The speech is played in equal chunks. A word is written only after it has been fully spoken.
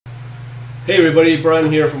Hey everybody,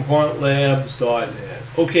 Brian here from quantlabs.net.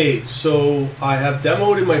 Okay, so I have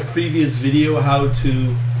demoed in my previous video how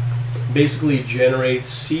to basically generate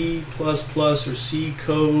C++ or C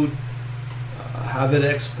code, have it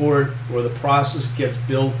export where the process gets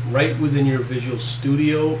built right within your Visual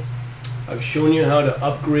Studio. I've shown you how to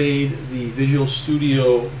upgrade the Visual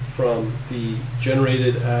Studio from the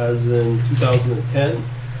generated as in 2010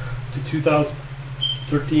 to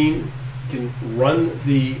 2013. Can run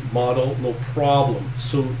the model no problem.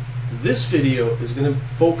 So this video is going to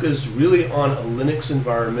focus really on a Linux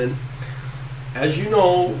environment. As you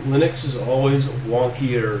know, Linux is always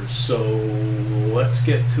wonkier, so let's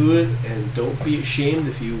get to it, and don't be ashamed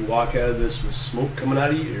if you walk out of this with smoke coming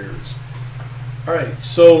out of your ears. Alright,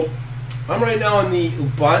 so I'm right now on the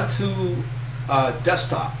Ubuntu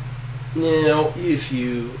desktop. Now if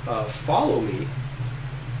you follow me,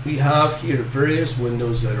 we have here various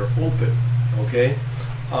windows that are open. Okay,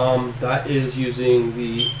 that is using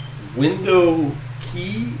the window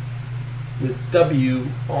key with W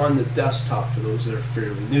on the desktop for those that are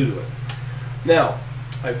fairly new to it. Now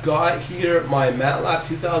I've got here my MATLAB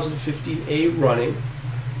 2015A running.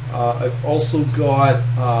 I've also got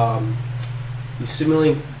the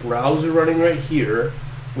Simulink browser running right here,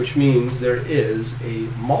 which means there is a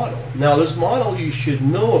model. Now this model you should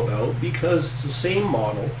know about because it's the same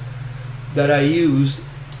model that I used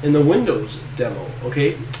in the Windows demo.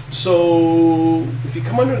 Okay, so if you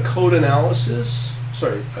come under code analysis,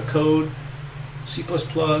 code C++, code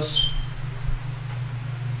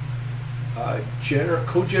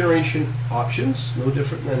generation options, no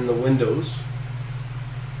different than the Windows.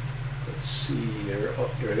 Let's see here. Oh,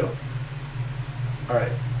 here we go. All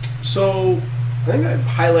right, so I think I've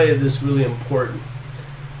highlighted this really important.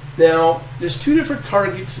 Now, there's two different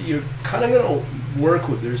targets that you're kind of going to work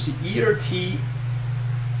with. There's the ERT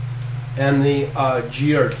and the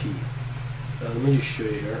GRT. Let me just show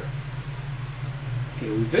you here. Okay,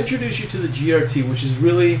 we've introduced you to the GRT, which is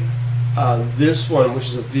really this one, which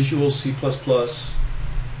is a Visual C++,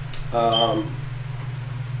 a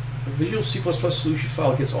Visual C++ solution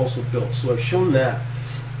file gets also built. So I've shown that.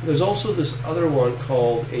 There's also this other one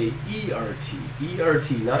called a ERT,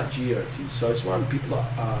 not GRT. So I just want people to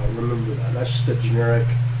remember that. That's just a generic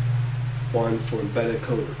one for embedded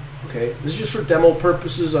coder. Okay, this is just for demo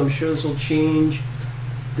purposes. I'm sure this will change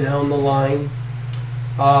down the line,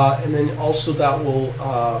 and then also that will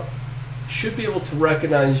should be able to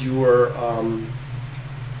recognize your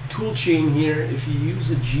tool chain here if you use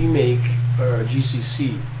a GMake or a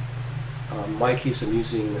GCC. In my case, I'm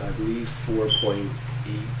using, I believe, 4.48,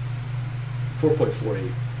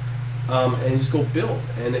 and just go build,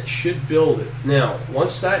 and it should build it. Now,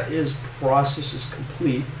 once that process is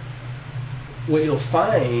complete, what you'll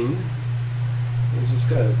find is, just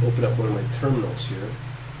got to open up one of my terminals here.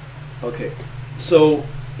 Okay, so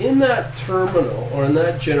in that terminal, or in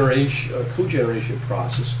that code generation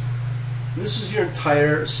process, this is your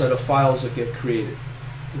entire set of files that get created.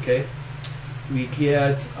 Okay, we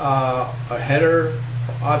get a header,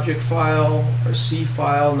 our object file, our C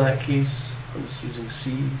file. In that case, I'm just using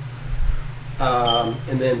C,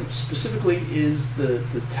 and then specifically is the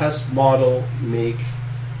test model make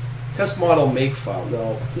file.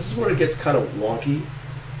 Now this is where it gets kind of wonky.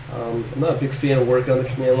 I'm not a big fan of working on the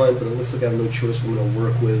command line, but it looks like I have no choice if I'm going to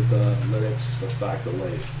work with Linux. It's a fact of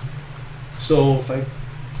life. So if I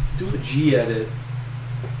do a gedit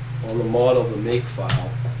on the model of the make file,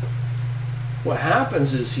 what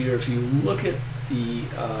happens is here, if you look at the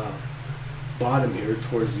bottom here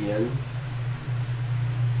towards the end,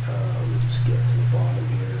 let me just get to the bottom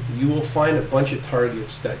here, you will find a bunch of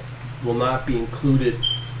targets that will not be included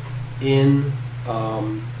in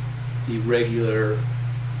the regular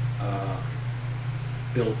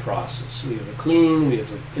build process. So we have a clean, we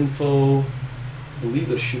have an info, I believe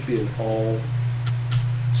there should be an all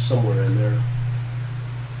somewhere in there.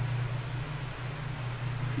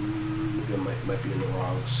 It might be in the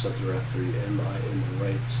wrong subdirectory. Am I in the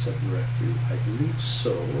right subdirectory? I believe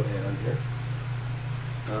so. And here,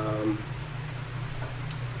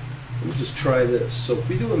 let me just try this. So if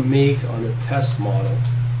we do a make on the test model,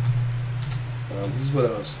 this is what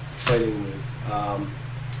I was fighting with.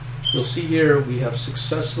 You'll see here we have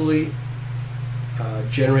successfully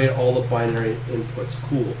generated all the binary inputs.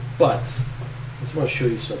 Cool. But I just want to show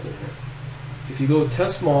you something here. If you go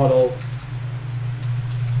test model,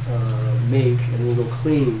 make, and then go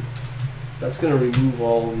clean, that's going to remove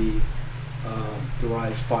all the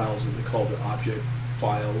derived files that we call the object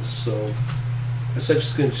files. So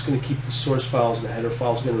essentially it's just going to keep the source files, and the header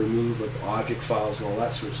files going to remove like the object files and all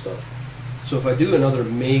that sort of stuff. So if I do another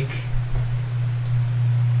make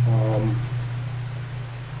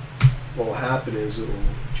what will happen is it will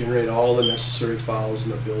generate all the necessary files in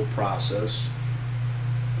the build process.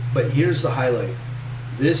 But here's the highlight.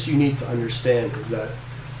 This you need to understand is that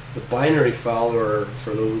the binary file, or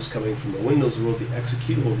for those coming from the Windows world, the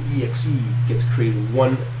executable, the exe, gets created in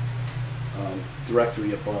one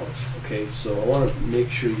directory above. Okay, so I want to make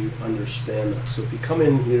sure you understand that. So if you come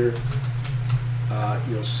in here,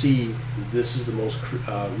 you'll see this is the most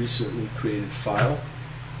recently created file.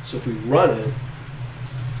 So if we run it,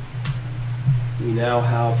 we now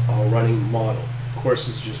have a running model. Of course,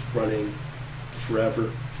 it's just running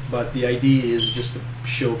forever, but the idea is just to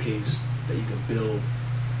showcase that you can build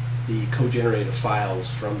the co-generated files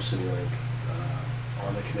from Simulink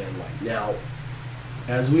on the command line. Now,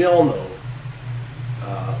 as we all know,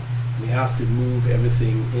 we have to move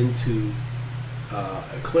everything into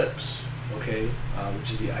Eclipse, okay,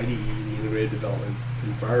 which is the IDE, the Integrated Development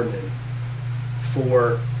Environment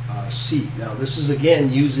for C. Now, this is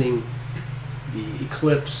again using the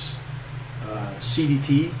Eclipse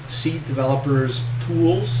CDT, C Developers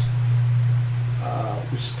Tools,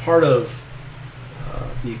 which is part of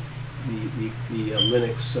the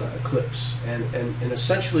Linux Eclipse, and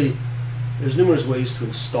essentially there's numerous ways to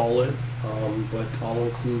install it, but I'll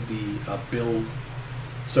include the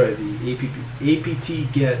the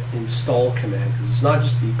apt get install command, because it's not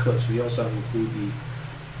just the Eclipse, we also have to include the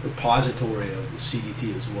repository of the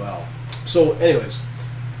CDT as well. So anyways,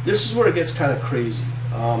 this is where it gets kind of crazy.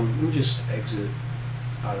 Let me just exit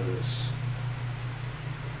out of this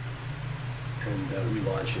and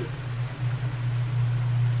relaunch it.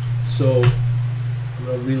 So I'm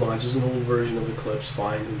going to relaunch. This is an old version of Eclipse,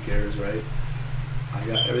 fine, who cares, right? I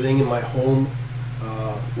got everything in my home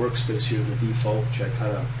workspace here, the default, which I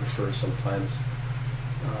kind of prefer sometimes.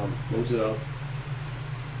 Loads it up.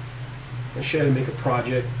 I'll show you how to make a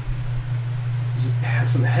project. It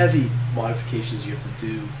has some heavy modifications you have to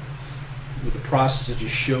do with the process that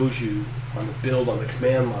just shows you on the build on the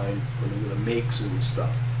command line with the makes and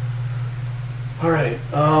stuff. Alright,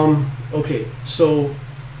 okay, so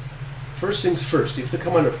first things first, you have to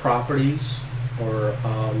come under properties, or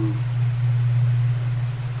come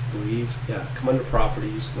under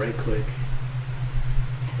properties, right click,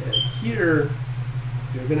 and here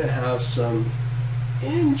you're going to have some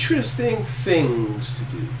interesting things to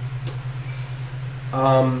do.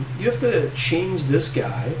 You have to change this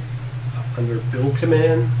guy under build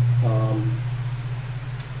command,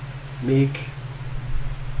 make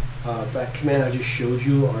that command I just showed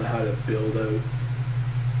you on how to build out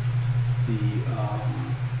the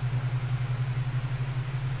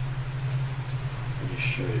let me just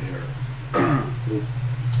show you here.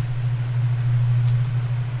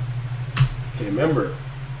 Okay, remember,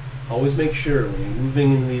 always make sure when you're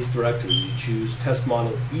moving into these directories you choose test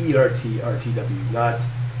model ERT/RTW, not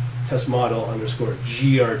test model _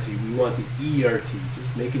 GRT. We want the ERT,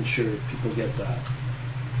 just making sure people get that.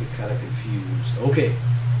 Get kind of confused. Okay,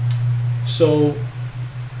 so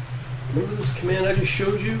remember this command I just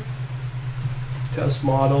showed you? Test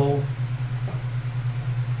model,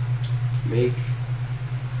 make,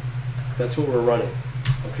 that's what we're running.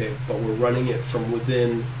 Okay, but we're running it from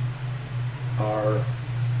within our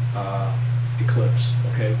Eclipse.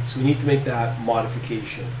 Okay, so we need to make that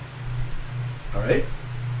modification. All right.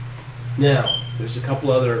 Now, there's a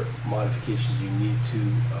couple other modifications you need to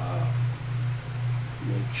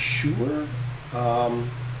make sure.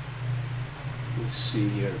 Let's see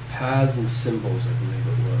here. Paths and symbols, I believe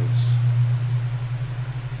it was.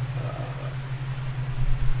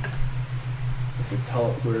 If we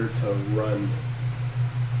tell it where to run.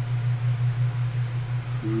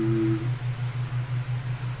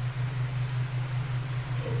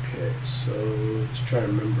 Okay, so let's try to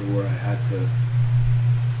remember where I had to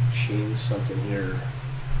change something here.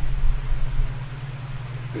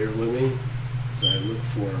 Bear with me as I look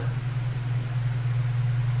for.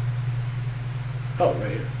 Oh,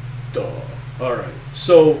 right here. Duh. All right.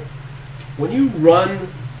 So when you run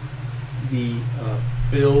the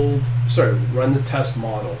run the test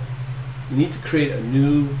model, you need to create a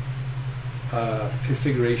new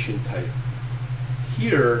configuration type.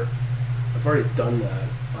 Here, I've already done that.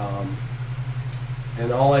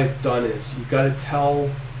 And all I've done is you've got to tell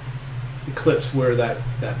Eclipse where that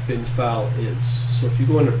bin file is. So if you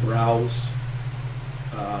go into browse,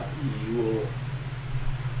 you will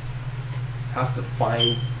have to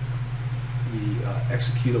find the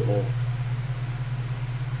executable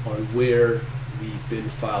on where the bin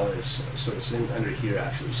file is. So it's under here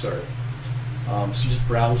actually, sorry. So you just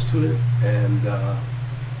browse to it, and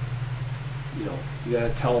you know, you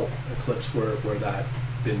gotta tell Eclipse where that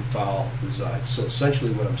bin file resides. So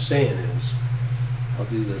essentially what I'm saying is I'll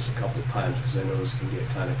do this a couple times because I know this can get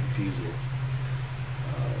kind of confusing.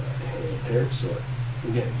 Here, so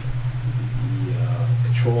again, the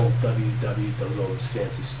Control WW does all this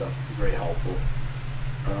fancy stuff. It's very helpful.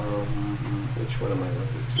 Which one am I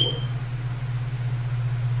looking for?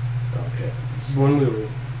 Okay, this is one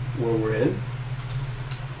where we're in.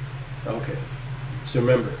 Okay, so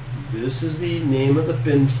remember, this is the name of the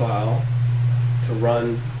bin file to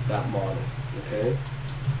run that model. Okay,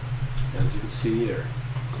 as you can see here,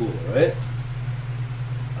 cool, right?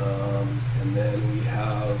 And then we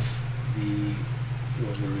have the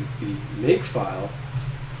make file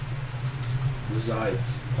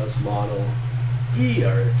resides as model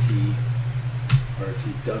RTW.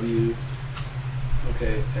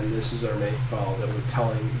 Okay, and this is our make file that we're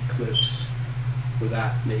telling Eclipse where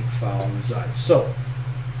that make file resides. So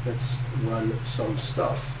let's run some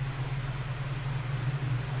stuff.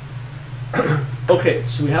 Okay,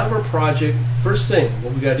 so we have our project. First thing,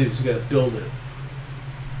 what we got to do is we got to build it.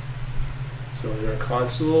 So in our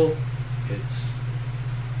console, it's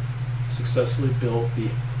successfully built the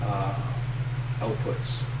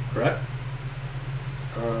outputs, correct?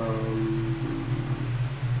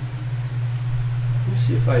 Let me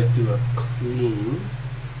see if I do a clean.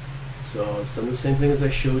 So it's done the same thing as I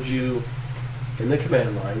showed you in the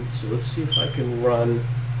command line. So let's see if I can run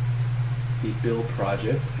the build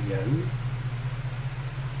project again.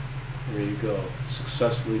 There you go,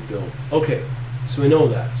 successfully built. Okay, so we know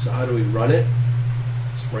that. So how do we run it?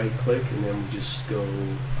 Just right click and then we just go,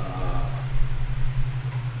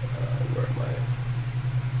 where am I?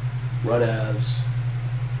 Run as,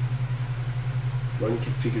 run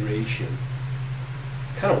configuration.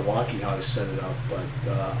 It's kind of wonky how I set it up, but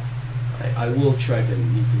I will try to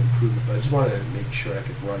need to improve it, but I just wanted to make sure I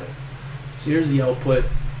could run it. So here's the output,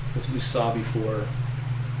 as we saw before.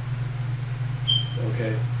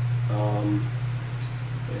 Okay.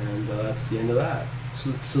 And that's the end of that.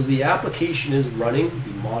 So the application is running,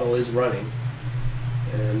 the model is running,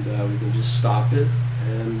 and we can just stop it,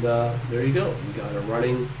 and there you go. We got a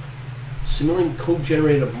running Simulink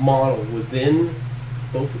code-generated model within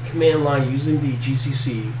both the command line using the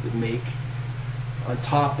GCC, the make, on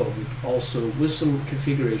top of it also with some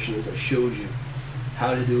configuration, as I showed you,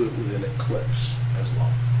 how to do it within Eclipse as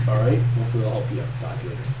well. All right, hopefully I'll help you out. Talk to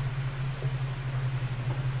you later.